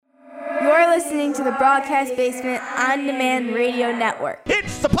listening to the Broadcast Basement On Demand Radio Network.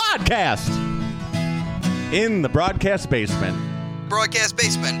 It's the podcast in the Broadcast Basement.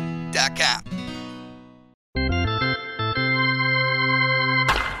 BroadcastBasement.com.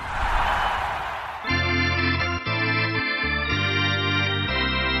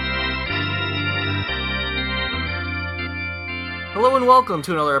 Hello and welcome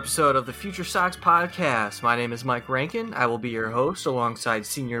to another episode of the FutureSox podcast. My name is Mike Rankin. I will be your host alongside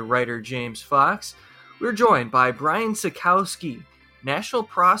senior writer James Fox. We're joined by Brian Sakowski, National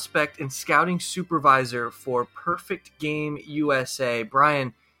Prospect and Scouting Supervisor for Perfect Game USA.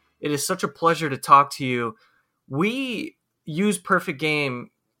 Brian, it is such a pleasure to talk to you. We use Perfect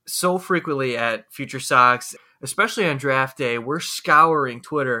Game so frequently at FutureSox, especially on draft day. We're scouring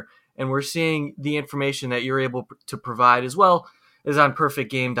Twitter and we're seeing the information that you're able to provide as well is on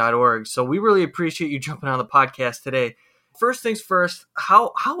perfectgame.org. So we really appreciate you jumping on the podcast today. First things first,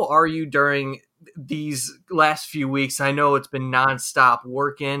 how are you during these last few weeks? I know it's been nonstop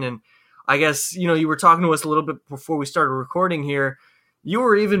working, and I guess, you were talking to us a little bit before we started recording here. You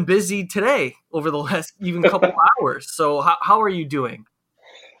were even busy today over the last even couple hours. So how are you doing?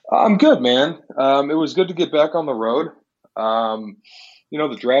 I'm good, man. It was good to get back on the road.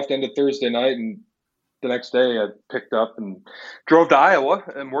 The draft ended Thursday night, and the next day I picked up and drove to Iowa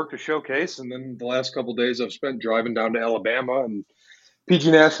and worked a showcase. And then the last couple of days I've spent driving down to Alabama, and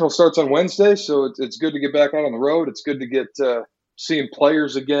PG National starts on Wednesday. So it's good to get back out on the road. It's good to get seeing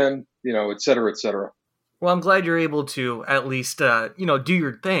players again, et cetera, et cetera. Well, I'm glad you're able to at least, do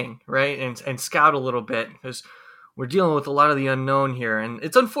your thing, right? And scout a little bit, because we're dealing with a lot of the unknown here. And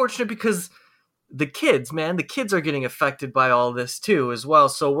it's unfortunate because the kids are getting affected by all this too as well.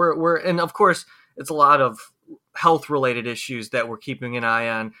 So and of course, it's a lot of health-related issues that we're keeping an eye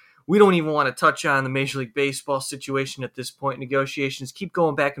on. We don't even want to touch on the Major League Baseball situation at this point. Negotiations keep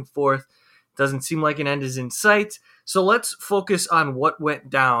going back and forth. Doesn't seem like an end is in sight. So let's focus on what went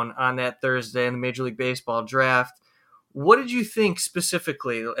down on that Thursday in the Major League Baseball draft. What did you think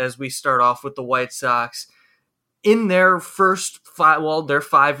specifically as we start off with the White Sox in their first their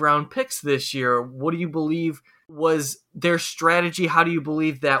 5-round picks this year? What do you believe was their strategy? How do you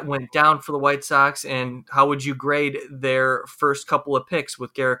believe that went down for the White Sox? And how would you grade their first couple of picks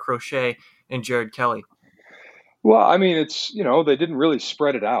with Garrett Crochet and Jared Kelly? Well, I mean, it's, they didn't really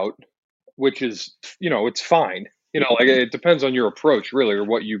spread it out, which is, it's fine. It depends on your approach, really, or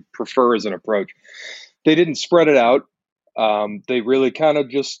what you prefer as an approach. They didn't spread it out. They really kind of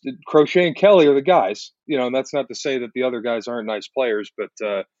just, Crochet and Kelly are the guys, and that's not to say that the other guys aren't nice players, but,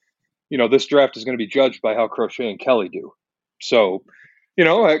 this draft is going to be judged by how Crochet and Kelly do. So,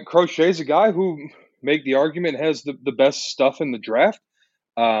 Crochet's a guy who make the argument has the best stuff in the draft.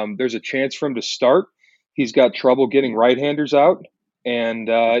 There's a chance for him to start. He's got trouble getting right-handers out. And,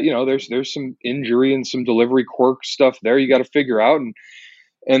 there's some injury and some delivery quirk stuff there you got to figure out.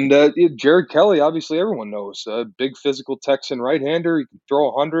 And Jared Kelly, obviously everyone knows, a big physical Texan right-hander. He can throw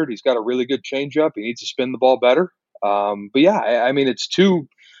 100. He's got a really good changeup. He needs to spin the ball better. But yeah, I mean, it's two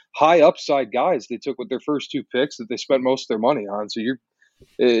high upside guys they took with their first 2 picks that they spent most of their money on. So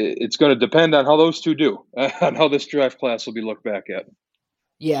it's going to depend on how those two do, on how this draft class will be looked back at.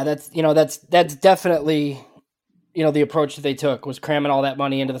 Yeah, that's definitely, the approach that they took was cramming all that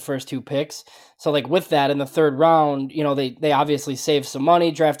money into the first 2 picks. So with that in the 3rd round, they obviously saved some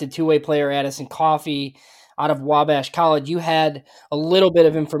money, drafted 2-way player Addison Coffey out of Wabash College. You had a little bit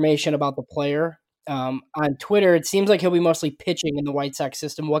of information about the player. On Twitter, it seems like he'll be mostly pitching in the White Sox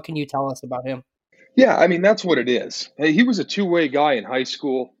system. What can you tell us about him? Yeah, I mean, that's what it is. He was a 2-way guy in high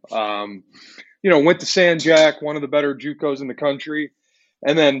school. Went to San Jack, one of the better JUCOs in the country,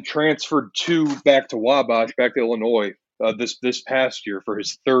 and then transferred back to Wabash, back to Illinois, this past year for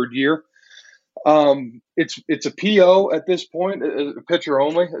his 3rd year. It's a PO at this point, a pitcher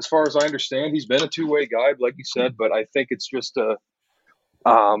only, as far as I understand. He's been a 2-way guy, like you said, but I think it's just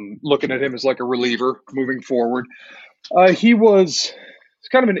looking at him as like a reliever moving forward. It's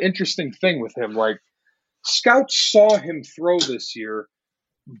kind of an interesting thing with him. Like, scouts saw him throw this year,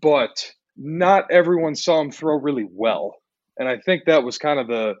 but not everyone saw him throw really well. And I think that was kind of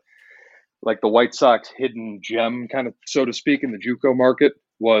the White Sox hidden gem, kind of, so to speak, in the JUCO market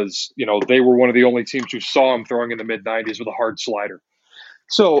was, they were one of the only teams who saw him throwing in the mid-90s with a hard slider.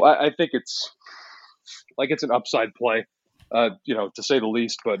 So I think it's an upside play. To say the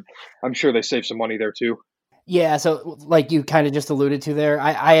least, but I'm sure they save some money there too. Yeah, so like you kind of just alluded to there,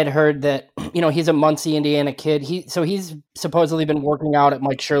 I had heard that, he's a Muncie, Indiana kid. He's supposedly been working out at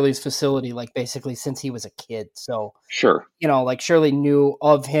Mike Shirley's facility, like basically since he was a kid. So sure, like Shirley knew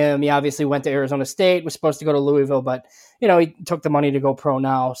of him. He obviously went to Arizona State, was supposed to go to Louisville, but he took the money to go pro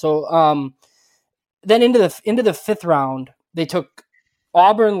now. So then into the fifth round, they took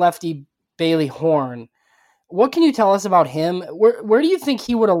Auburn lefty Bailey Horn. What can you tell us about him? Where do you think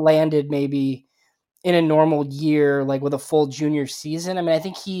he would have landed maybe in a normal year, like with a full junior season? I mean, I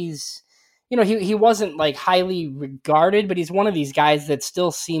think he's, he wasn't like highly regarded, but he's one of these guys that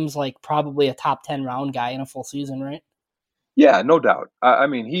still seems like probably a top 10 round guy in a full season, right? Yeah, no doubt. I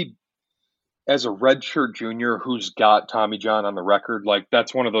mean, he, as a redshirt junior who's got Tommy John on the record, like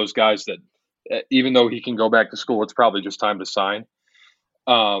that's one of those guys that even though he can go back to school, it's probably just time to sign.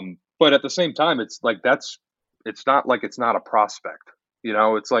 But at the same time, it's not like it's not a prospect.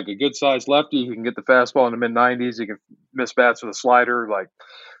 It's like a good sized lefty. He can get the fastball in the mid 90s. He can miss bats with a slider. Like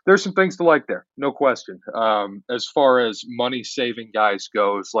there's some things to like there, no question. As far as money saving guys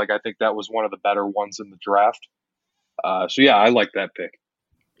goes, like I think that was one of the better ones in the draft. So yeah, I like that pick.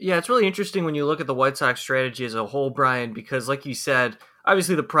 Yeah, it's really interesting when you look at the White Sox strategy as a whole, Brian, because like you said,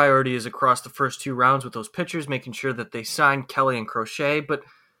 obviously the priority is across the first two rounds with those pitchers, making sure that they sign Kelly and Crochet. But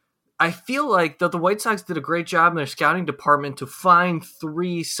I feel like that the White Sox did a great job in their scouting department to find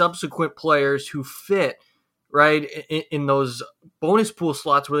three subsequent players who fit, right, in those bonus pool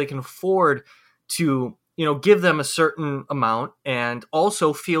slots where they can afford to, give them a certain amount and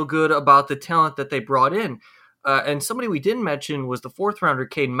also feel good about the talent that they brought in. And somebody we didn't mention was the fourth rounder,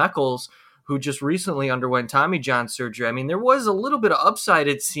 Cade Meckles, who just recently underwent Tommy John surgery. I mean, there was a little bit of upside,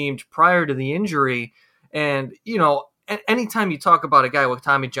 it seemed, prior to the injury. And, anytime you talk about a guy with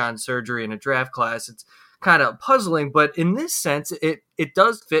Tommy John surgery in a draft class, it's kind of puzzling. But in this sense, it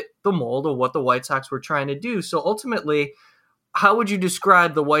does fit the mold of what the White Sox were trying to do. So ultimately, how would you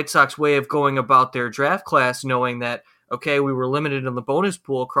describe the White Sox way of going about their draft class, knowing that, okay, we were limited in the bonus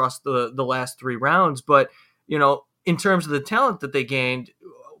pool across the last three rounds, but in terms of the talent that they gained,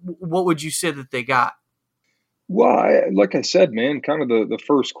 what would you say that they got? Well, like I said, man, kind of the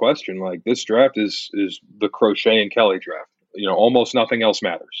first question, like this draft is the Crochet and Kelly draft. Almost nothing else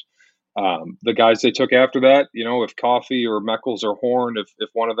matters. The guys they took after that, if Coffey or Meckles or Horn, if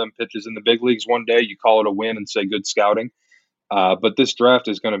one of them pitches in the big leagues one day, you call it a win and say good scouting. But this draft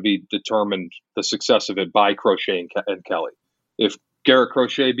is going to be determined, the success of it, by Crochet and Kelly. If Garrett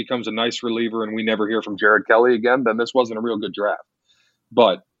Crochet becomes a nice reliever and we never hear from Jared Kelly again, then this wasn't a real good draft.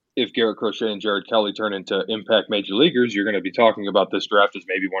 But if Garrett Crochet and Jared Kelly turn into impact major leaguers, you're going to be talking about this draft as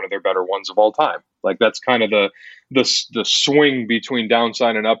maybe one of their better ones of all time. Like that's kind of the swing between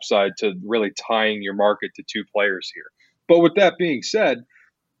downside and upside to really tying your market to two players here. But with that being said,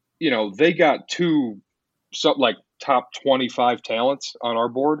 they got two top 25 talents on our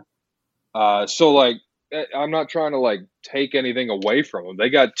board. So like, I'm not trying to take anything away from them. They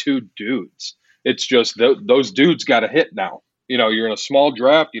got two dudes. It's just those dudes got to hit now. You're in a small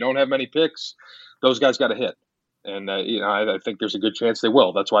draft. You don't have many picks. Those guys got to hit. And, I think there's a good chance they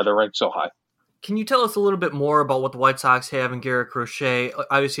will. That's why they're ranked so high. Can you tell us a little bit more about what the White Sox have in Garrett Crochet,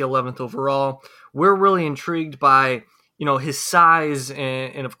 obviously 11th overall? We're really intrigued by, his size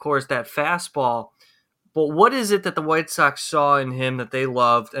and, of course, that fastball. But what is it that the White Sox saw in him that they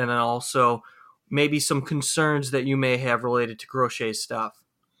loved, and then also maybe some concerns that you may have related to Crochet's stuff?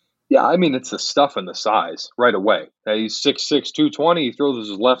 Yeah, I mean, it's the stuff and the size right away. He's 6'6", 220. He throws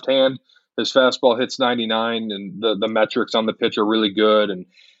his left hand. His fastball hits 99, and the metrics on the pitch are really good, and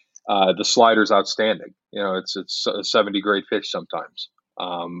the slider's outstanding. It's a 70-grade pitch sometimes.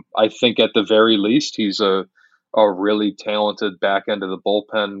 I think at the very least, he's a really talented back end of the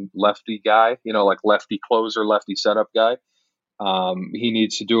bullpen lefty guy, like lefty closer, lefty setup guy. He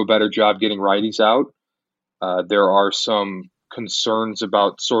needs to do a better job getting righties out. There are some concerns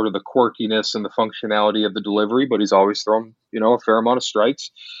about sort of the quirkiness and the functionality of the delivery, but he's always thrown, a fair amount of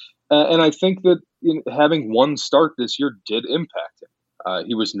strikes. And I think that having one start this year did impact him.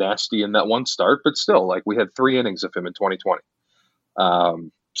 He was nasty in that one start, but still, we had 3 innings of him in 2020.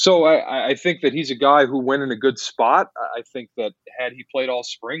 So I think that he's a guy who went in a good spot. I think that had he played all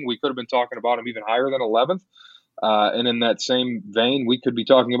spring, we could have been talking about him even higher than 11th. And in that same vein, we could be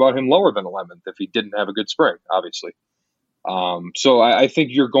talking about him lower than 11th if he didn't have a good spring, obviously. So I think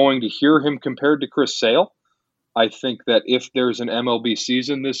you're going to hear him compared to Chris Sale. I think that if there's an MLB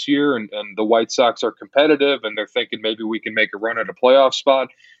season this year and the White Sox are competitive and they're thinking maybe we can make a run at a playoff spot,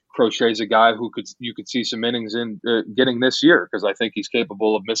 Crochet's a guy who you could see some innings in getting this year because I think he's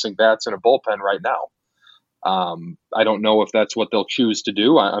capable of missing bats in a bullpen right now. I don't know if that's what they'll choose to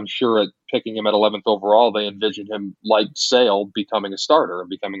do. I'm sure at picking him at 11th overall, they envision him like Sale becoming a starter and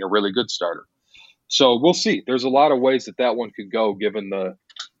becoming a really good starter. So we'll see. There's a lot of ways that one could go given the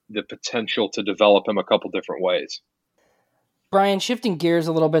potential to develop him a couple different ways. Brian, shifting gears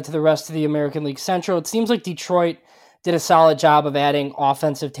a little bit to the rest of the American League Central, it seems like Detroit did a solid job of adding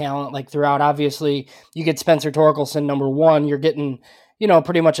offensive talent like throughout. Obviously, you get Spencer Torkelson, number one, you're getting,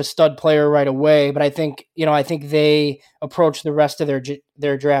 pretty much a stud player right away. But I think they approached the rest of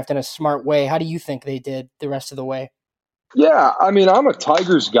their draft in a smart way. How do you think they did the rest of the way? Yeah, I mean, I'm a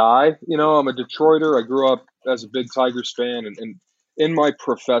Tigers guy. I'm a Detroiter. I grew up as a big Tigers fan, and in my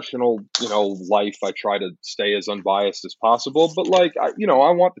professional, life, I try to stay as unbiased as possible. But I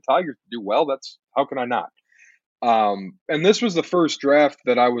want the Tigers to do well. That's how can I not? And this was the first draft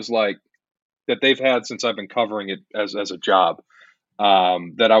that I was like that they've had since I've been covering it as a job.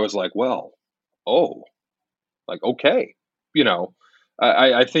 That I was like, well, okay,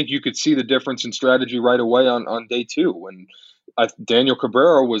 I think you could see the difference in strategy right away on day two when Daniel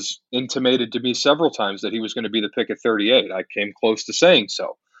Cabrera was intimated to me several times that he was going to be the pick at 38. I came close to saying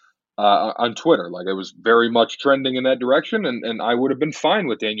so on Twitter. Like it was very much trending in that direction, and I would have been fine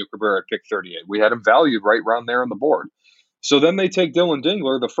with Daniel Cabrera at pick 38. We had him valued right around there on the board. So then they take Dylan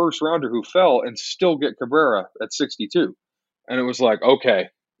Dingler, the first rounder who fell, and still get Cabrera at 62. And it was like, okay,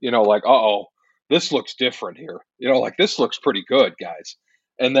 this looks different here. This looks pretty good, guys.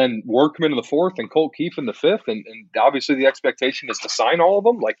 And then Workman in the fourth and Colt Keefe in the fifth. And obviously the expectation is to sign all of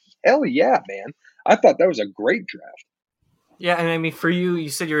them. Like, hell yeah, man. I thought that was a great draft. Yeah, and I mean, for you, you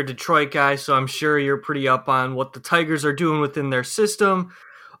said you're a Detroit guy, so I'm sure you're pretty up on what the Tigers are doing within their system.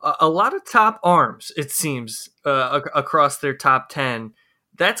 A lot of top arms, it seems, across their top 10.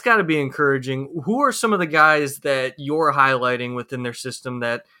 That's got to be encouraging. Who are some of the guys that you're highlighting within their system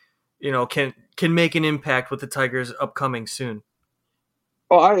that can make an impact with the Tigers upcoming soon?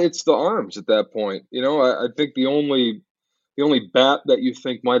 Oh, it's the arms at that point. I think the only bat that you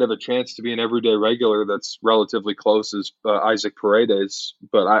think might have a chance to be an everyday regular that's relatively close is Isaac Paredes,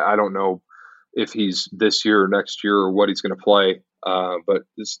 but I don't know if he's this year or next year or what he's going to play. But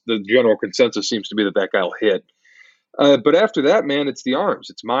the general consensus seems to be that guy will hit. But after that, man, it's the arms.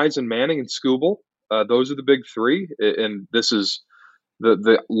 It's Mize and Manning and Skubal. Those are the big three. And this is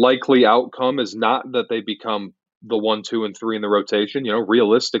the likely outcome is not that they become the 1, 2, and 3 in the rotation.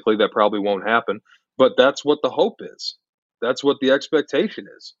 Realistically, that probably won't happen. But that's what the hope is. That's what the expectation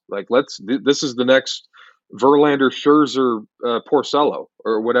is. Like, this is the next Verlander, Scherzer, Porcello,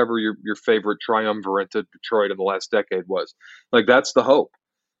 or whatever your favorite triumvirate of Detroit in the last decade was. Like, that's the hope.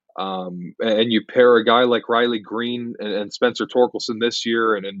 And you pair a guy like Riley Green and Spencer Torkelson this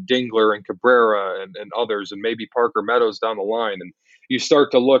year, and Dingler and Cabrera and others, and maybe Parker Meadows down the line, and you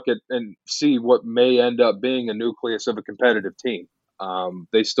start to look at and see what may end up being a nucleus of a competitive team.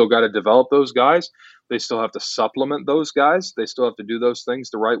 They still got to develop those guys. They still have to supplement those guys. They still have to do those things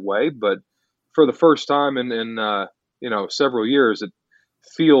the right way. But for the first time in several years, it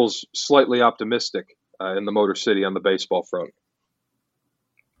feels slightly optimistic in the Motor City on the baseball front.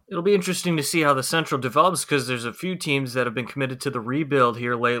 It'll be interesting to see how the Central develops because there's a few teams that have been committed to the rebuild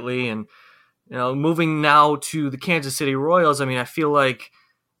here lately. And, moving now to the Kansas City Royals, I mean, I feel like,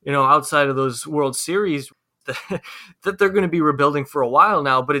 outside of those World Series, that they're going to be rebuilding for a while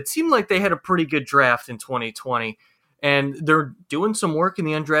now. But it seemed like they had a pretty good draft in 2020. And they're doing some work in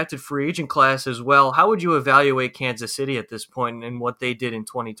the undrafted free agent class as well. How would you evaluate Kansas City at this point and what they did in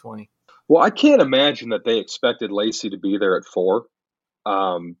 2020? Well, I can't imagine that they expected Lacy to be there at 4.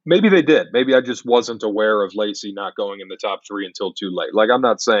 Maybe they did. Maybe I just wasn't aware of Lacy not going in the top 3 until too late. Like, I'm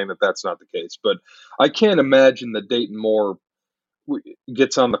not saying that that's not the case, but I can't imagine that Dayton Moore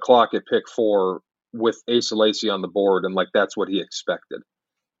gets on the clock at pick 4 with Asa Lacy on the board, and that's what he expected.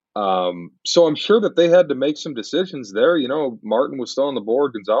 So I'm sure that they had to make some decisions there. Martin was still on the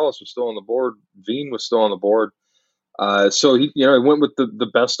board, Gonzalez was still on the board, Veen was still on the board. So he went with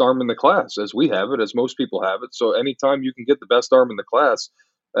the best arm in the class, as we have it, as most people have it. So anytime you can get the best arm in the class,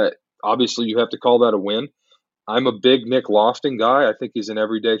 obviously you have to call that a win. I'm a big Nick Lofting guy. I think he's an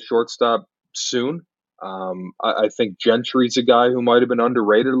everyday shortstop soon. I think Gentry's a guy who might have been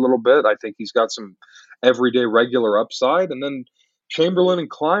underrated a little bit. I think he's got some everyday regular upside. And then Chamberlain and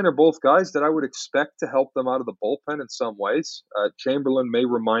Klein are both guys that I would expect to help them out of the bullpen in some ways. Chamberlain may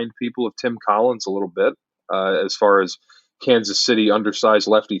remind people of Tim Collins a little bit. As far as Kansas City undersized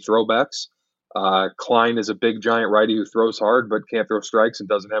lefty throwbacks. Klein is a big giant righty who throws hard but can't throw strikes and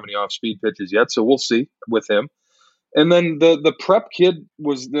doesn't have any off-speed pitches yet, so we'll see with him. And then the prep kid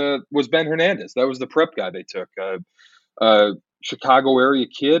was Ben Hernandez. That was the prep guy they took. Chicago area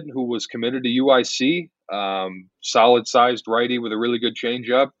kid who was committed to UIC, solid-sized righty with a really good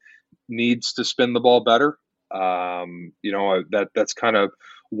changeup, needs to spin the ball better. That's kind of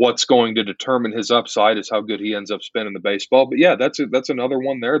what's going to determine his upside is how good he ends up spinning the baseball. But yeah, that's another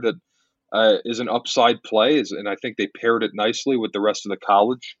one there that is an upside play, and I think they paired it nicely with the rest of the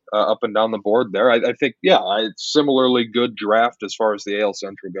college up and down the board there. I think, similarly good draft as far as the AL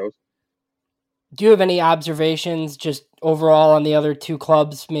Central goes. Do you have any observations just overall on the other two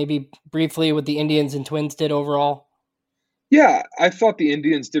clubs, maybe briefly what the Indians and Twins did overall? Yeah, I thought the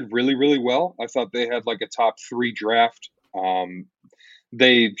Indians did really, really well. I thought they had like a top 3 draft.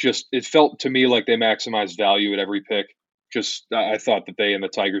 It felt to me like they maximized value at every pick. I thought that they and the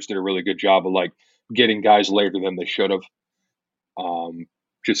Tigers did a really good job of like getting guys later than they should have.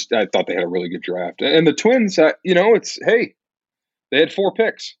 I thought they had a really good draft. And the Twins, they had 4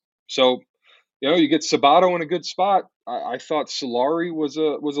 picks. So, you get Sabato in a good spot. I thought Solari was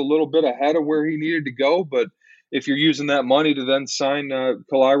a little bit ahead of where he needed to go, but if you're using that money to then sign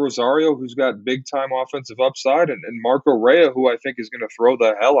Kalai Rosario, who's got big-time offensive upside, and Marco Rea, who I think is going to throw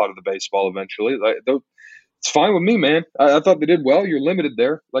the hell out of the baseball eventually, it's fine with me, man. I thought they did well. You're limited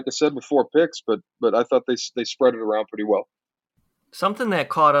there, like I said, with 4 picks, but I thought they spread it around pretty well. Something that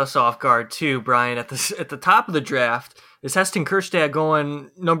caught us off guard too, Brian, at the top of the draft is Heston Kjerstad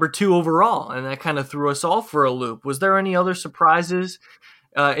going number 2 overall, and that kind of threw us all for a loop. Was there any other surprises,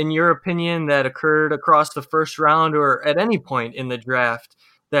 in your opinion, that occurred across the first round or at any point in the draft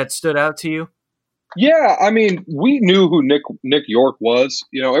that stood out to you? Yeah, I mean, we knew who Nick York was.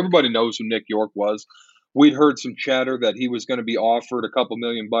 Everybody knows who Nick York was. We'd heard some chatter that he was going to be offered a couple $1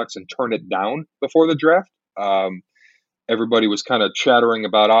 million and turn it down before the draft. Everybody was kind of chattering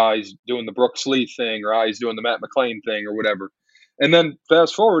about, he's doing the Brooks Lee thing, or he's doing the Matt McClain thing, or whatever. And then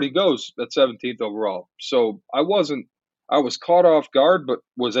fast forward, he goes at 17th overall. So I was caught off guard, but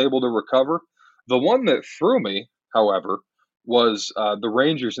was able to recover. The one that threw me, however, was the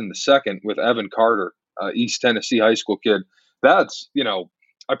Rangers in the second with Evan Carter, East Tennessee high school kid. That's,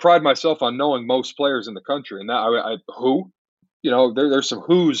 I pride myself on knowing most players in the country. And that who? There's some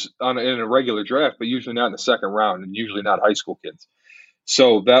who's in a regular draft, but usually not in the second round, and usually not high school kids.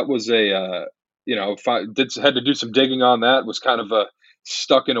 So that was if I had to do some digging on that, was kind of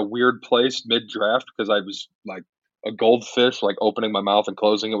stuck in a weird place mid draft because I was like a goldfish, like opening my mouth and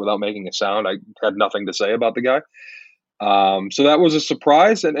closing it without making a sound. I had nothing to say about the guy. So that was a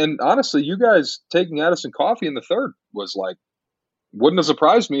surprise. And honestly, you guys taking Addison Coffey in the third was like, wouldn't have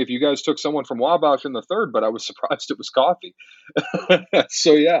surprised me if you guys took someone from Wabash in the third, but I was surprised it was Coffey.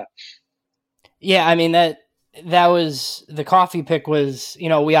 So, yeah. Yeah, I mean, that was the Coffey pick was,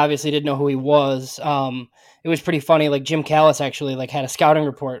 we obviously didn't know who he was. It was pretty funny. Like Jim Callis actually had a scouting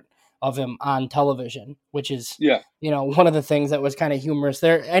report of him on television, which is, one of the things that was kind of humorous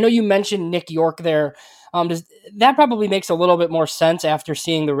there. I know you mentioned Nick York there. That probably makes a little bit more sense after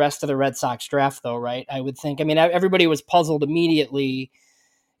seeing the rest of the Red Sox draft, though, right? I would think. I mean, everybody was puzzled immediately,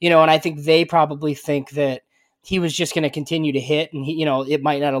 and I think they probably think that he was just going to continue to hit, and it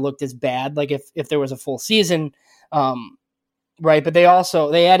might not have looked as bad, like if there was a full season, right? But they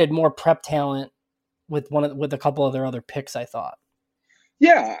added more prep talent with a couple of their other picks, I thought.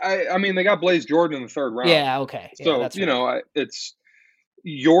 Yeah, I mean, they got Blaze Jordan in the third round. Yeah, okay. So, that's right. It's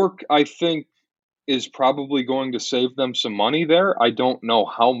York, I think, is probably going to save them some money there. I don't know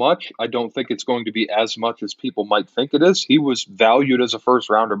how much. I don't think it's going to be as much as people might think it is. He was valued as a first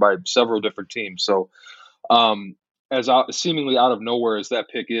rounder by several different teams. So, seemingly out of nowhere as that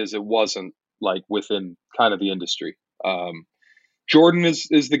pick is, it wasn't like within kind of the industry. Jordan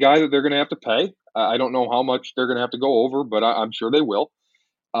is the guy that they're going to have to pay. I don't know how much they're going to have to go over, but I'm sure they will.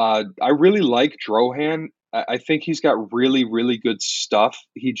 I really like Drohan. I think he's got really, really good stuff.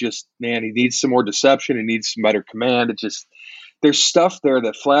 He needs some more deception. He needs some better command. There's stuff there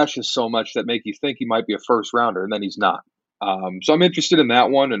that flashes so much that make you think he might be a first rounder, and then he's not. So I'm interested in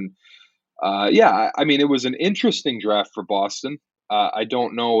that one. And I mean, it was an interesting draft for Boston. I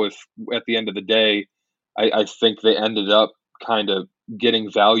don't know if at the end of the day, I think they ended up kind of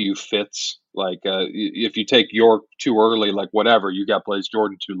getting value fits. Like if you take York too early, like whatever, you got Blaze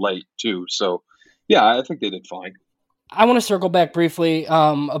Jordan too late too. So yeah, I think they did fine. I want to circle back briefly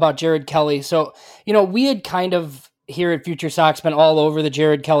about Jared Kelly. So, we had kind of here at FutureSox been all over the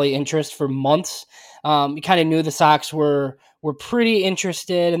Jared Kelly interest for months. We kind of knew the Sox were pretty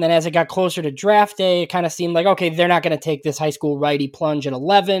interested. And then as it got closer to draft day, it kind of seemed like, okay, they're not going to take this high school righty plunge at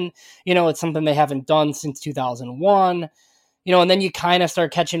 11. It's something they haven't done since 2001. And then you kind of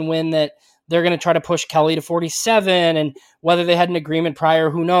start catching wind that they're going to try to push Kelly to 47, and whether they had an agreement prior,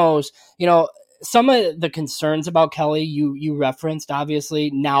 who knows? Some of the concerns about Kelly, you referenced,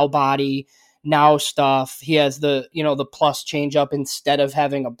 obviously, now body, now stuff. He has the plus change up instead of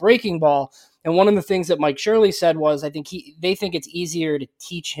having a breaking ball. And one of the things that Mike Shirley said was, I think they think it's easier to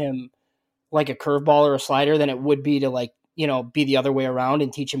teach him like a curveball or a slider than it would be to be the other way around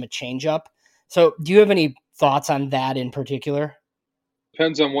and teach him a changeup. So do you have any thoughts on that in particular?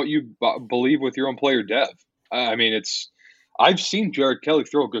 Depends on what you believe with your own player dev. I mean, I've seen Jared Kelly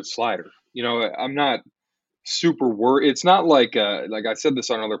throw a good slider. I'm not super worried. It's not like I said this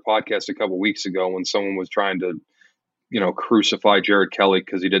on another podcast a couple weeks ago when someone was trying to, crucify Jared Kelly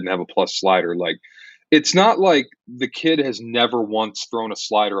because he didn't have a plus slider. Like, it's not like the kid has never once thrown a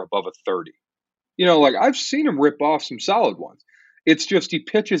slider above a 30. I've seen him rip off some solid ones. It's just he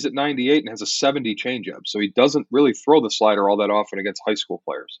pitches at 98 and has a 70 changeup, so he doesn't really throw the slider all that often against high school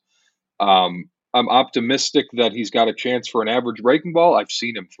players. I'm optimistic that he's got a chance for an average breaking ball. I've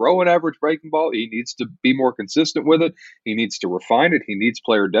seen him throw an average breaking ball. He needs to be more consistent with it. He needs to refine it. He needs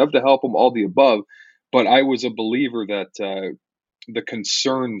player dev to help him, all the above. But I was a believer that the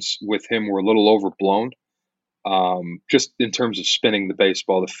concerns with him were a little overblown, just in terms of spinning the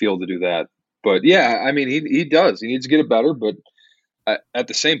baseball, the field to do that. But yeah, I mean, he does. He needs to get it better. But at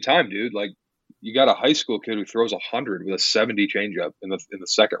the same time, dude, like, you got a high school kid who throws 100 with a 70 changeup in the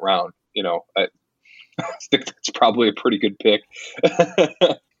second round. I think that's probably a pretty good pick.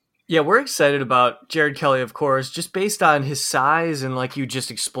 Yeah, we're excited about Jared Kelly, of course, just based on his size and like you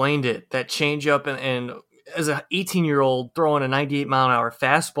just explained it, that changeup and as an 18-year-old throwing a 98-mile-an-hour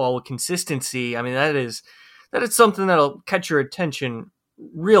fastball with consistency. I mean, that is something that'll catch your attention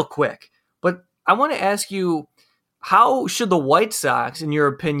real quick. But I want to ask you, how should the White Sox, in your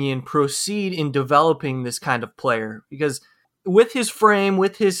opinion, proceed in developing this kind of player? Because with his frame,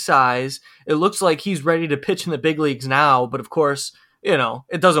 with his size, it looks like he's ready to pitch in the big leagues now. But of course,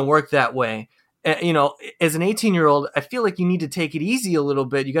 it doesn't work that way. As an 18-year-old, I feel like you need to take it easy a little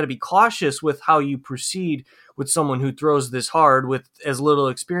bit. You got to be cautious with how you proceed with someone who throws this hard with as little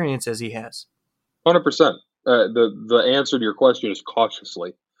experience as he has. 100%. The answer to your question is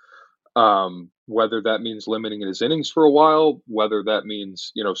cautiously. Whether that means limiting his innings for a while, whether that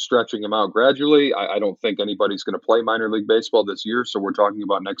means, stretching him out gradually. I don't think anybody's going to play minor league baseball this year, so we're talking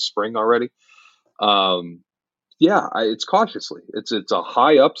about next spring already. It's cautiously. It's a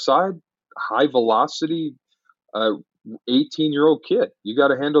high upside, high velocity, 18-year-old kid. You got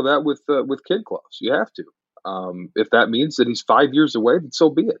to handle that with kid gloves. You have to. If that means that he's 5 years away, then so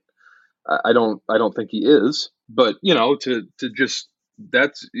be it. I don't think he is, but to just,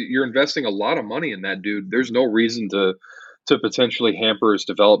 you're investing a lot of money in that dude. There's no reason to potentially hamper his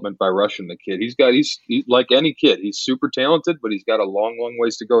development by rushing the kid. He's like any kid. He's super talented, but he's got a long, long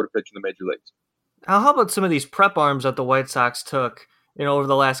ways to go to pitch in the major leagues. How about some of these prep arms that the White Sox took, over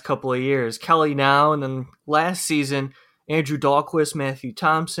the last couple of years? Kelly now, and then last season, Andrew Dahlquist, Matthew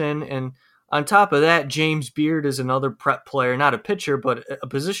Thompson, and on top of that, James Beard is another prep player, not a pitcher, but a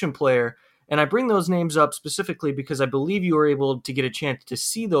position player. And I bring those names up specifically because I believe you were able to get a chance to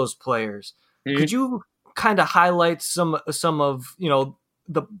see those players. Mm-hmm. Could you kind of highlight some of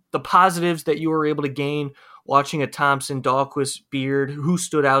the positives that you were able to gain watching a Thompson, Dahlquist, Beard, who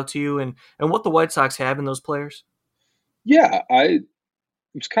stood out to you, and what the White Sox have in those players? Yeah, it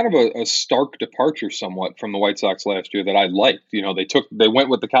was kind of a stark departure somewhat from the White Sox last year that I liked. They went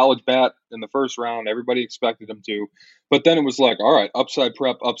with the college bat in the first round. Everybody expected them to. But then it was like, all right, upside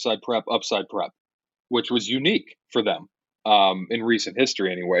prep, which was unique for them in recent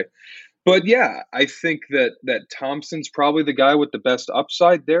history anyway. But yeah, I think that Thompson's probably the guy with the best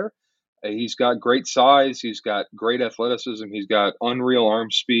upside there. He's got great size. He's got great athleticism. He's got unreal arm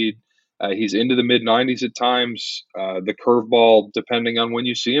speed. He's into the mid-90s at times. The curveball, depending on when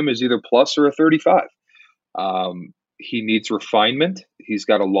you see him, is either plus or a 35. He needs refinement. He's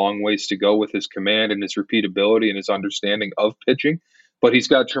got a long ways to go with his command and his repeatability and his understanding of pitching, but he's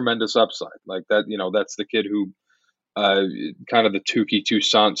got tremendous upside. Like that, that's the kid who kind of the Tukey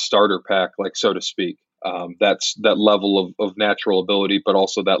Toussaint starter pack, like, so to speak. That's that level of natural ability, but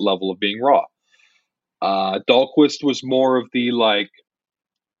also that level of being raw. Dahlquist was more of the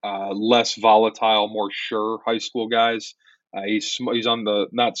less volatile, more sure high school guys. He's on the,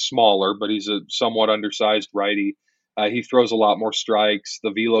 not smaller, but he's a somewhat undersized righty. He throws a lot more strikes. The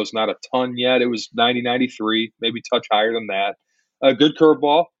velo's not a ton yet. It was 90-93, maybe touch higher than that. A good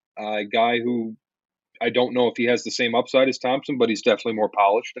curveball. A guy who I don't know if he has the same upside as Thompson, but he's definitely more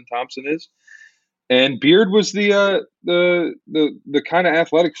polished than Thompson is. And Beard was the kind of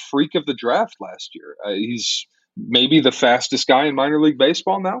athletic freak of the draft last year. He's maybe the fastest guy in minor league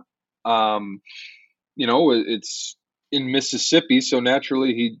baseball now. It's in Mississippi, so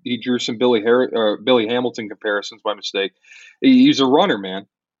naturally he drew some Billy Hamilton comparisons by mistake. He's a runner, man.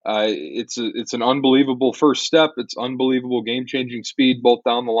 It's an unbelievable first step. It's unbelievable game-changing speed, both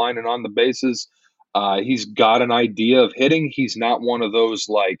down the line and on the bases. He's got an idea of hitting. He's not one of those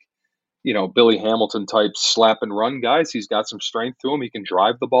Billy Hamilton type slap and run guys. He's got some strength to him. He can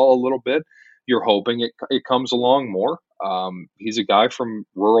drive the ball a little bit. You're hoping it comes along more. He's a guy from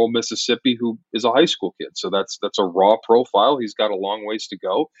rural Mississippi who is a high school kid. So that's a raw profile. He's got a long ways to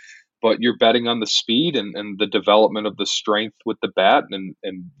go, but you're betting on the speed and the development of the strength with the bat. And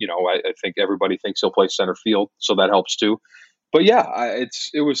I think everybody thinks he'll play center field. So that helps too. But yeah,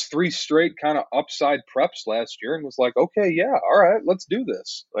 it was 3 straight kind of upside preps last year, and was like, okay, yeah, all right, let's do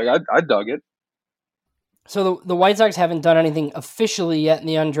this. Like I dug it. So the White Sox haven't done anything officially yet in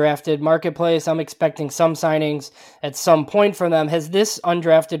the undrafted marketplace. I'm expecting some signings at some point from them. Has this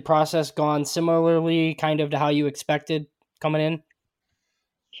undrafted process gone similarly kind of to how you expected coming in?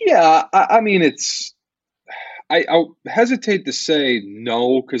 Yeah, I mean, I'll hesitate to say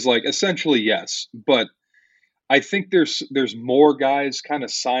no, because like essentially yes, but I think there's more guys kind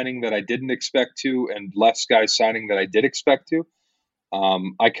of signing that I didn't expect to, and less guys signing that I did expect to.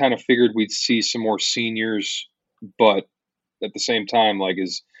 I kind of figured we'd see some more seniors, but at the same time, like,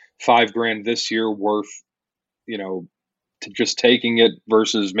 is $5,000 this year worth, to just taking it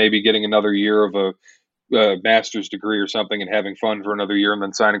versus maybe getting another year of a master's degree or something and having fun for another year and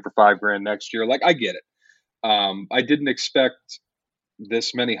then signing for $5,000 next year? Like, I get it. I didn't expect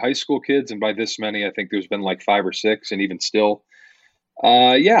this many high school kids, and by this many, I think there's been like 5 or 6, and even still,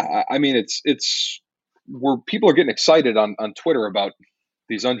 yeah. I mean, it's where people are getting excited on Twitter about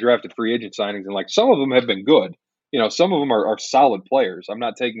these undrafted free agent signings, and like some of them have been good. Some of them are solid players. I'm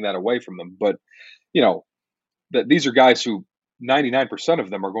not taking that away from them, but that these are guys who 99%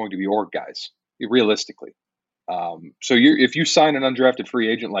 of them are going to be org guys, realistically. So if you sign an undrafted free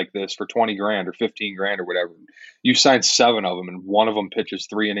agent like this for $20,000 or $15,000 or whatever, you sign 7 of them and one of them pitches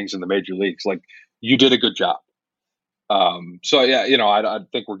 3 innings in the major leagues, like, you did a good job. So yeah, I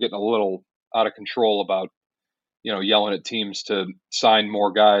think we're getting a little out of control about, yelling at teams to sign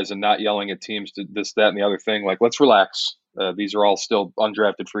more guys and not yelling at teams to this, that, and the other thing. Like, let's relax. These are all still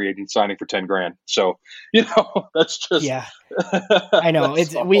undrafted free agents signing for $10,000. So, that's just, yeah, I know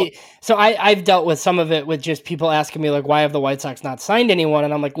I've dealt with some of it with just people asking me like, why have the White Sox not signed anyone?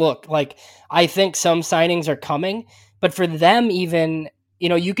 And I'm like, look, like, I think some signings are coming, but for them, even,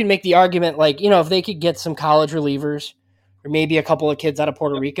 you can make the argument, like, if they could get some college relievers or maybe a couple of kids out of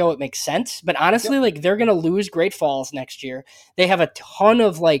Puerto Rico, it makes sense. But honestly, like, they're going to lose Great Falls next year. They have a ton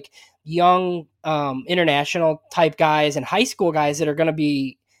of like young international type guys and high school guys that are going to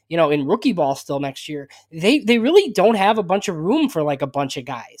be, in rookie ball still next year. They really don't have a bunch of room for like a bunch of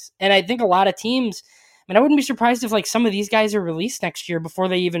guys. And I think a lot of teams, I wouldn't be surprised if like some of these guys are released next year before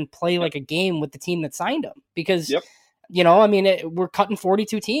they even play like a game with the team that signed them, because, we're cutting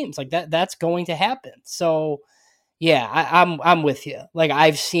 42 teams like that. That's going to happen. So yeah, I'm with you. Like,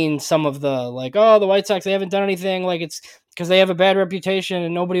 I've seen some of the like, oh, the White Sox, they haven't done anything. Like, it's because they have a bad reputation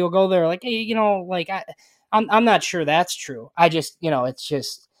and nobody will go there. Like, hey, like I'm not sure that's true. I just, it's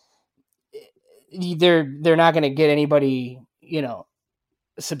just they're not going to get anybody,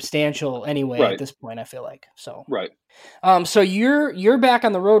 substantial anyway at this point, I feel like. So right. So you're back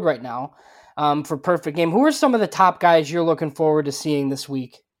on the road right now for Perfect Game. Who are some of the top guys you're looking forward to seeing this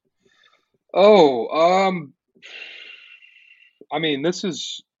week? I mean, this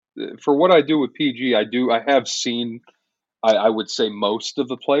is, for what I do with PG, I have seen, I would say, most of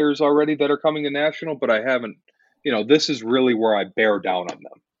the players already that are coming to National, but I haven't, this is really where I bear down on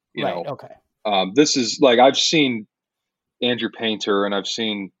them. Okay. This is like, I've seen Andrew Painter, and I've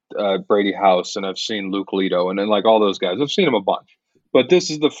seen Brady House, and I've seen Luke Lito, and then like all those guys. I've seen them a bunch. But this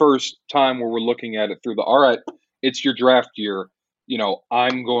is the first time where we're looking at it through all right, it's your draft year.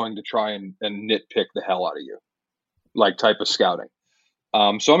 I'm going to try and nitpick the hell out of you, like, type of scouting.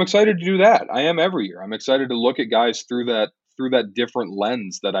 So I'm excited to do that. I am every year. I'm excited to look at guys through that different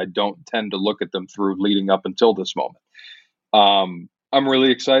lens that I don't tend to look at them through leading up until this moment. I'm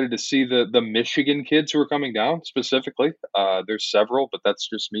really excited to see the Michigan kids who are coming down specifically. There's several, but that's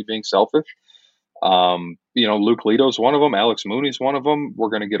just me being selfish. Luke Lito's one of them. Alex Mooney's one of them. We're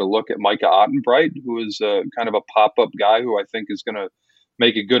going to get a look at Micah Ottenbright, who is kind of a pop-up guy who I think is going to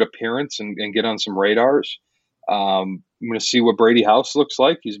make a good appearance and get on some radars. I'm going to see what Brady House looks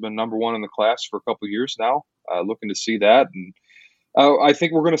like. He's been number 1 in the class for a couple of years now. Looking to see that. And I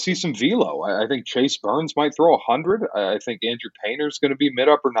think we're going to see some velo. I think Chase Burns might throw 100. I think Andrew Painter is going to be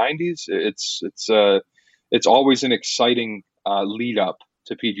mid-upper 90s. It's always an exciting lead up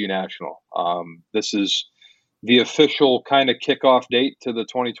to PG National. This is the official kind of kickoff date to the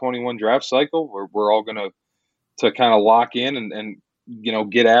 2021 draft cycle, where we're all going to kind of lock in and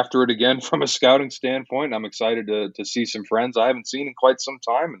get after it again from a scouting standpoint. I'm excited to see some friends I haven't seen in quite some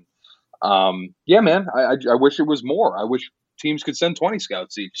time. And yeah, man, I wish it was more. I wish teams could send 20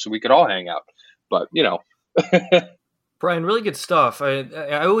 scouts each so we could all hang out. But, Brian, really good stuff.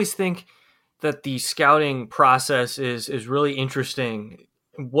 I always think that the scouting process is really interesting.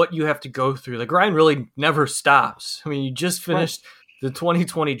 What you have to go through, the grind really never stops. I mean, you just finished the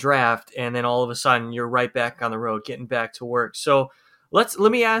 2020 draft, and then all of a sudden you're right back on the road, getting back to work. So let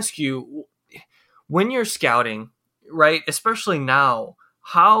me ask you, when you're scouting, right, especially now,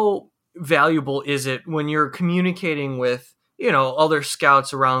 how valuable is it when you're communicating with, other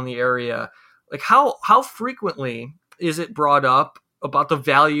scouts around the area? Like how frequently is it brought up about the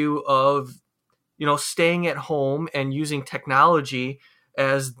value of, staying at home and using technology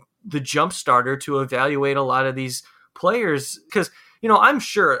as the jump starter to evaluate a lot of these players? Because, I'm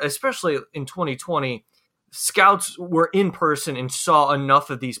sure, especially in 2020, scouts were in person and saw enough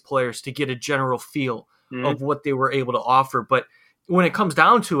of these players to get a general feel of what they were able to offer. But when it comes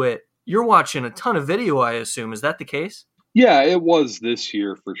down to it, you're watching a ton of video, I assume. Is that the case? Yeah, it was this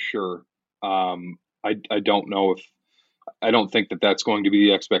year for sure. I don't know if I don't think that that's going to be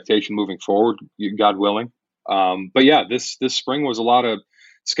the expectation moving forward, God willing. But yeah, this spring was a lot of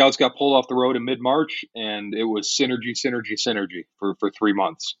scouts got pulled off the road in mid-March, and it was synergy for 3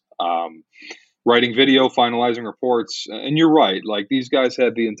 months. Writing video, finalizing reports. And you're right. Like, these guys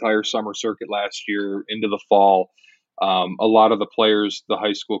had the entire summer circuit last year into the fall. A lot of the players, the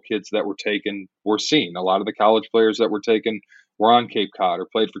high school kids that were taken, were seen. A lot of the college players that were taken were on Cape Cod or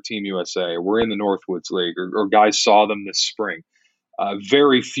played for Team USA or were in the Northwoods League, or guys saw them this spring.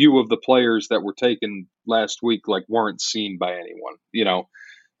 Very few of the players that were taken last week weren't seen by anyone.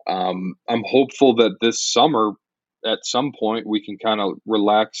 I'm hopeful that this summer, at some point, we can kind of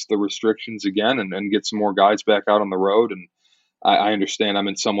relax the restrictions again and get some more guys back out on the road. And I understand I'm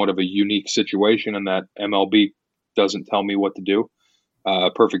in somewhat of a unique situation in that MLB doesn't tell me what to do.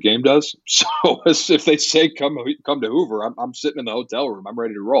 Perfect Game does. So if they say come to Hoover, I'm sitting in the hotel room. I'm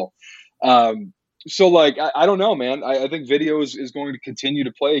ready to roll. So I don't know, man. I think video is going to continue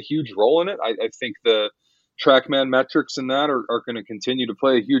to play a huge role in it. I think the TrackMan metrics in that are going to continue to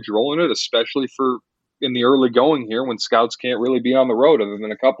play a huge role in it, especially for in the early going here when scouts can't really be on the road other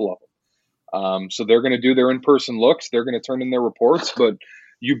than a couple of them. So they're going to do their in-person looks. They're going to turn in their reports, but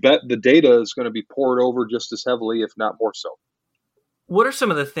you bet the data is going to be poured over just as heavily, if not more so. What are some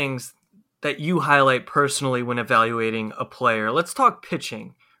of the things that you highlight personally when evaluating a player? Let's talk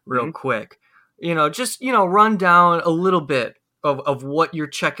pitching real quick. Run down a little bit of what you're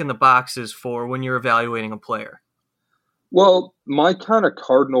checking the boxes for when you're evaluating a player. Well, my kind of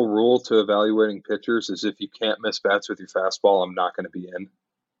cardinal rule to evaluating pitchers is if you can't miss bats with your fastball, I'm not going to be in.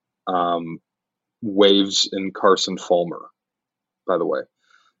 Waves and Carson Fulmer, by the way.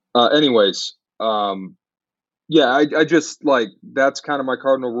 Anyways, I just that's kind of my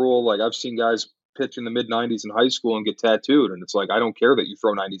cardinal rule. I've seen guys pitch in the mid-90s in high school and get tattooed, and it's I don't care that you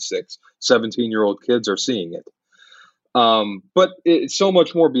throw 96. 17-year-old kids are seeing it. But it's so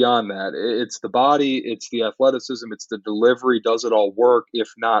much more beyond that. It's the body, it's the athleticism, it's the delivery. Does it all work? If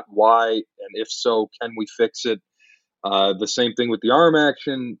not, why? And if so, can we fix it? The same thing with the arm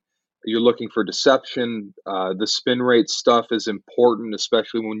action. You're looking for deception. The spin rate stuff is important,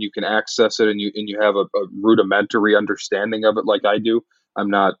 especially when you can access it and you have a rudimentary understanding of it like I do. I'm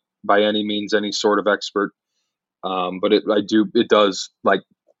not by any means any sort of expert, but it does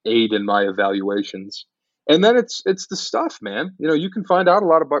aid in my evaluations. And then it's the stuff, man. You can find out a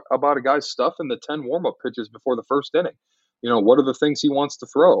lot about a guy's stuff in the 10 warm-up pitches before the first inning. What are the things he wants to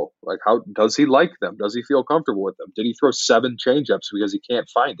throw? How does he like them? Does he feel comfortable with them? Did he throw 7 changeups because he can't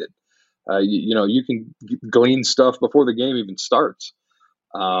find it? You can glean stuff before the game even starts.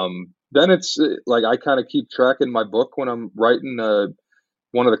 Then it's I kind of keep track in my book when I'm writing.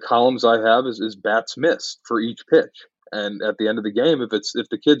 One of the columns I have is bats missed for each pitch. And at the end of the game, if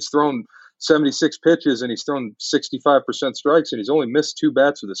the kid's thrown 76 pitches and he's thrown 65% strikes and he's only missed 2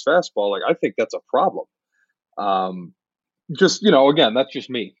 bats with his fastball, I think that's a problem. Again, that's just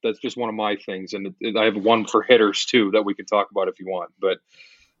me. That's just one of my things. And I have one for hitters too that we can talk about if you want. But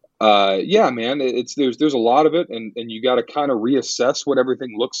man, there's a lot of it. And you got to kind of reassess what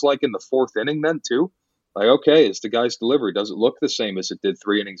everything looks like in the 4th inning then too. Okay, is the guy's delivery, does it look the same as it did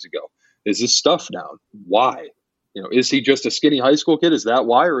 3 innings ago? Is his stuff down? Why? Is he just a skinny high school kid? Is that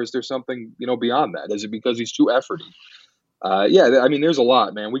why? Or is there something, beyond that? Is it because he's too efforty? There's a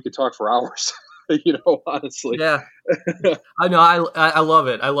lot, man. We could talk for hours, honestly. Yeah. I know. I love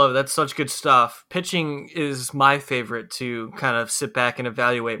it. I love it. That's such good stuff. Pitching is my favorite to kind of sit back and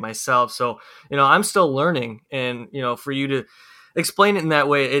evaluate myself. So, I'm still learning. And, for you to explain it in that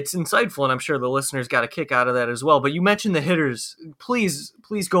way, it's insightful, and I'm sure the listeners got a kick out of that as well. But you mentioned the hitters. Please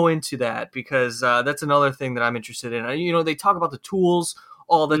go into that, because that's another thing that I'm interested in. They talk about the tools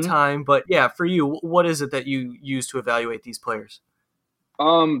all the time, but yeah, for you, what is it that you use to evaluate these players?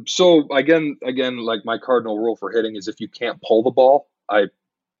 So again, like my cardinal rule for hitting is if you can't pull the ball, I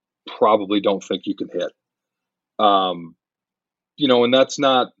probably don't think you can hit. And that's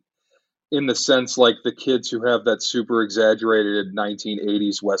not in the sense like the kids who have that super exaggerated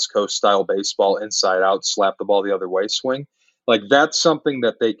 1980s West Coast style baseball inside out, slap the ball the other way swing. Like that's something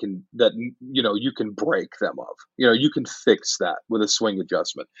that you can break them of. You can fix that with a swing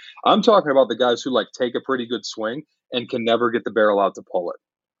adjustment. I'm talking about the guys who like take a pretty good swing and can never get the barrel out to pull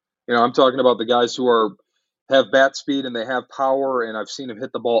it. I'm talking about the guys who have bat speed and they have power, and I've seen them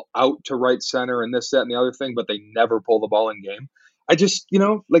hit the ball out to right center and this, that, and the other thing, but they never pull the ball in game. I just,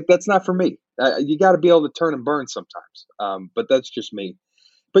 like that's not for me. You got to be able to turn and burn sometimes. But that's just me.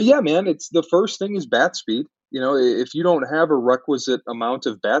 But yeah, man, it's the first thing is bat speed. If you don't have a requisite amount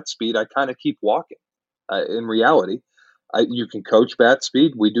of bat speed, I kind of keep walking. In reality, you can coach bat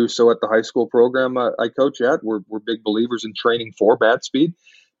speed. We do so at the high school program I coach at. We're big believers in training for bat speed.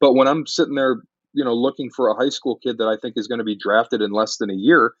 But when I'm sitting there, looking for a high school kid that I think is going to be drafted in less than a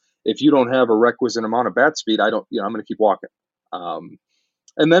year, if you don't have a requisite amount of bat speed, I'm going to keep walking.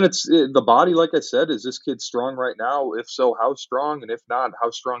 And then it's the body, like I said, is this kid strong right now? If so, how strong? And if not, how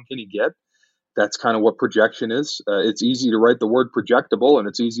strong can he get? That's kind of what projection is. It's easy to write the word projectable, and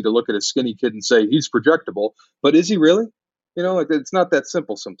it's easy to look at a skinny kid and say he's projectable, but is he really? It's not that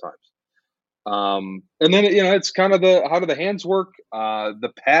simple sometimes. And then, it's kind of how do the hands work?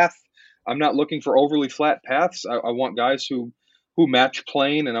 The path, I'm not looking for overly flat paths. I want guys who match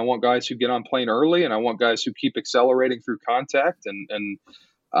plane, and I want guys who get on plane early, and I want guys who keep accelerating through contact. And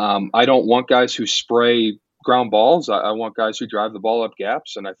I don't want guys who spray ground balls. I want guys who drive the ball up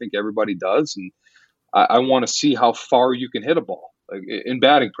gaps, and I think everybody does. And I want to see how far you can hit a ball, like in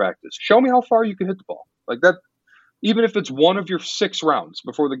batting practice. Show me how far you can hit the ball like that. Even if it's one of your 6 rounds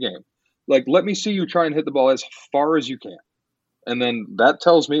before the game, like, let me see you try and hit the ball as far as you can. And then that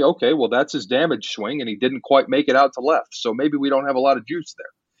tells me, okay, well, that's his damage swing, and he didn't quite make it out to left. So maybe we don't have a lot of juice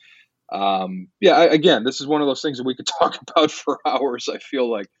there. Again, this is one of those things that we could talk about for hours, I feel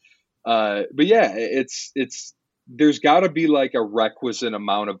like. But yeah, it's there's got to be like a requisite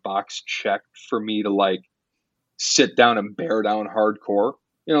amount of box checked for me to like sit down and bear down hardcore.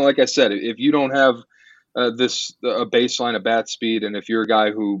 Like I said, if you don't have a baseline of bat speed, and if you're a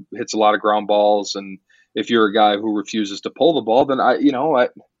guy who hits a lot of ground balls, and if you're a guy who refuses to pull the ball, then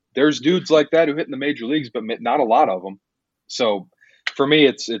there's dudes like that who hit in the major leagues, but not a lot of them. So for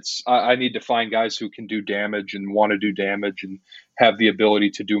me, I need to find guys who can do damage and want to do damage and have the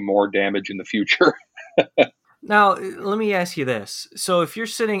ability to do more damage in the future. Now, let me ask you this. So if you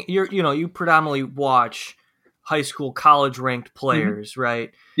predominantly watch high school, college ranked players,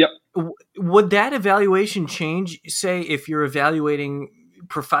 right? Yep. Would that evaluation change, say, if you're evaluating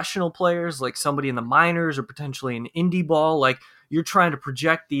professional players, like somebody in the minors or potentially an indie ball? Like, you're trying to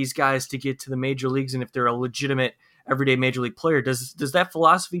project these guys to get to the major leagues, and if they're a legitimate everyday major league player, does that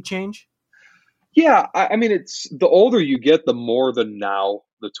philosophy change? Yeah, I mean, it's the older you get, the more the now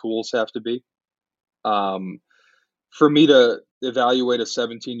the tools have to be. For me to evaluate a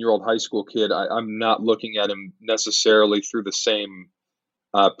 17-year-old high school kid, I'm not looking at him necessarily through the same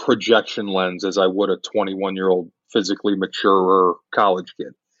projection lens as I would a 21-year-old physically mature college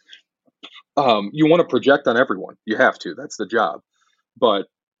kid. You want to project on everyone. You have to. That's the job. But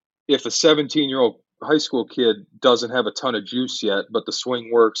if a 17-year-old high school kid doesn't have a ton of juice yet, but the swing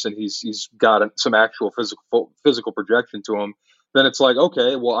works and he's got some actual physical projection to him, then it's like,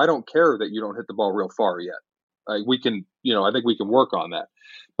 okay, well, I don't care that you don't hit the ball real far yet. We can, I think we can work on that.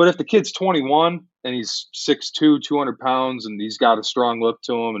 But if the kid's 21 and he's 6'2", 200 pounds, and he's got a strong look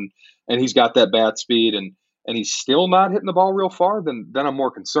to him, and he's got that bat speed, and he's still not hitting the ball real far, then I'm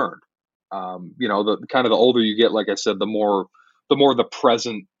more concerned. The kind of the older you get, like I said, the more the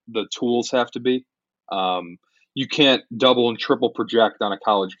present the tools have to be. You can't double and triple project on a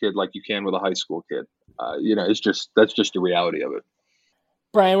college kid like you can with a high school kid. That's just the reality of it.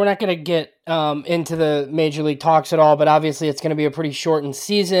 Brian, we're not going to get into the major league talks at all, but obviously it's going to be a pretty shortened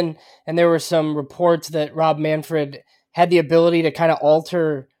season. And there were some reports that Rob Manfred had the ability to kind of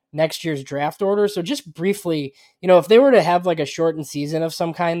alter next year's draft order. So just briefly, if they were to have like a shortened season of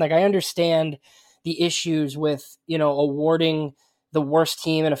some kind, like I understand the issues with, awarding the worst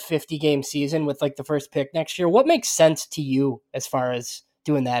team in a 50-game season with like the first pick next year. What makes sense to you as far as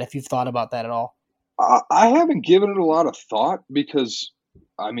doing that, if you've thought about that at all? I haven't given it a lot of thought because,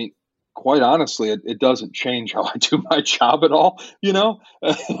 I mean, quite honestly, it doesn't change how I do my job at all.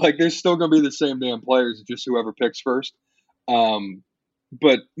 Like there's still going to be the same damn players, just whoever picks first. Um,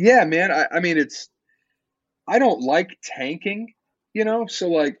 but yeah, man, I mean, I don't like tanking, so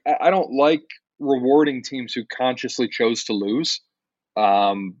like I don't like rewarding teams who consciously chose to lose.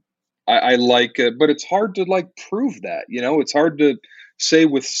 Um, I like it, but it's hard to like prove that, it's hard to say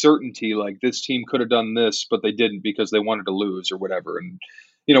with certainty like this team could have done this, but they didn't because they wanted to lose or whatever. And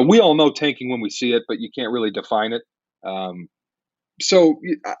we all know tanking when we see it, but you can't really define it. So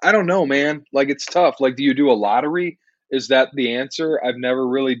I don't know, man. Like it's tough. Like, do you do a lottery? Is that the answer? I've never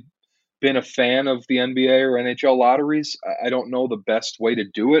really been a fan of the NBA or NHL lotteries. I don't know the best way to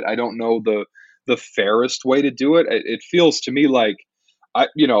do it. I don't know the fairest way to do it. It feels to me like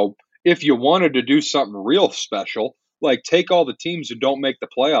if you wanted to do something real special, like take all the teams who don't make the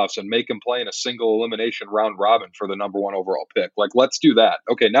playoffs and make them play in a single elimination round robin for the number one overall pick. Like, let's do that.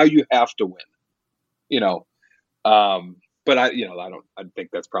 Okay, now you have to win. You know, but I think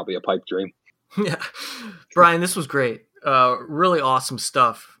that's probably a pipe dream. Yeah, Brian, this was great. Really awesome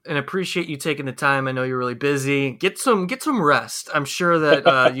stuff, and appreciate you taking the time. I know you're really busy. Get some rest. I'm sure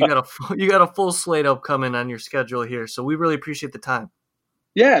that you got a full slate upcoming on your schedule here, so we really appreciate the time.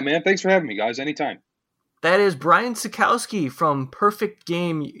 Yeah, man. Thanks for having me, guys. Anytime. That is Brian Sakowski from Perfect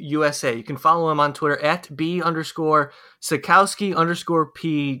Game USA. You can follow him on Twitter at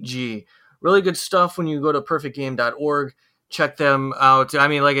 @B_Sakowski_PG. Really good stuff when you go to perfectgame.org. Check them out. I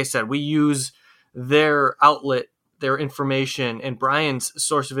mean, like I said, we use their outlet, their information, and Brian's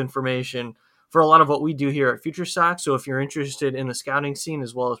source of information for a lot of what we do here at FutureSox. So if you're interested in the scouting scene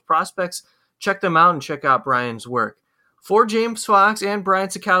as well as prospects, check them out and check out Brian's work. For James Fox and Brian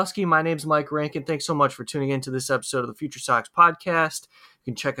Sakowski, my name's Mike Rankin. Thanks so much for tuning in to this episode of the FutureSox podcast.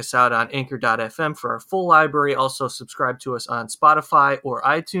 You can check us out on anchor.fm for our full library. Also subscribe to us on Spotify or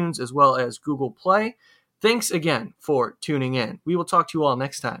iTunes as well as Google Play. Thanks again for tuning in. We will talk to you all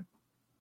next time.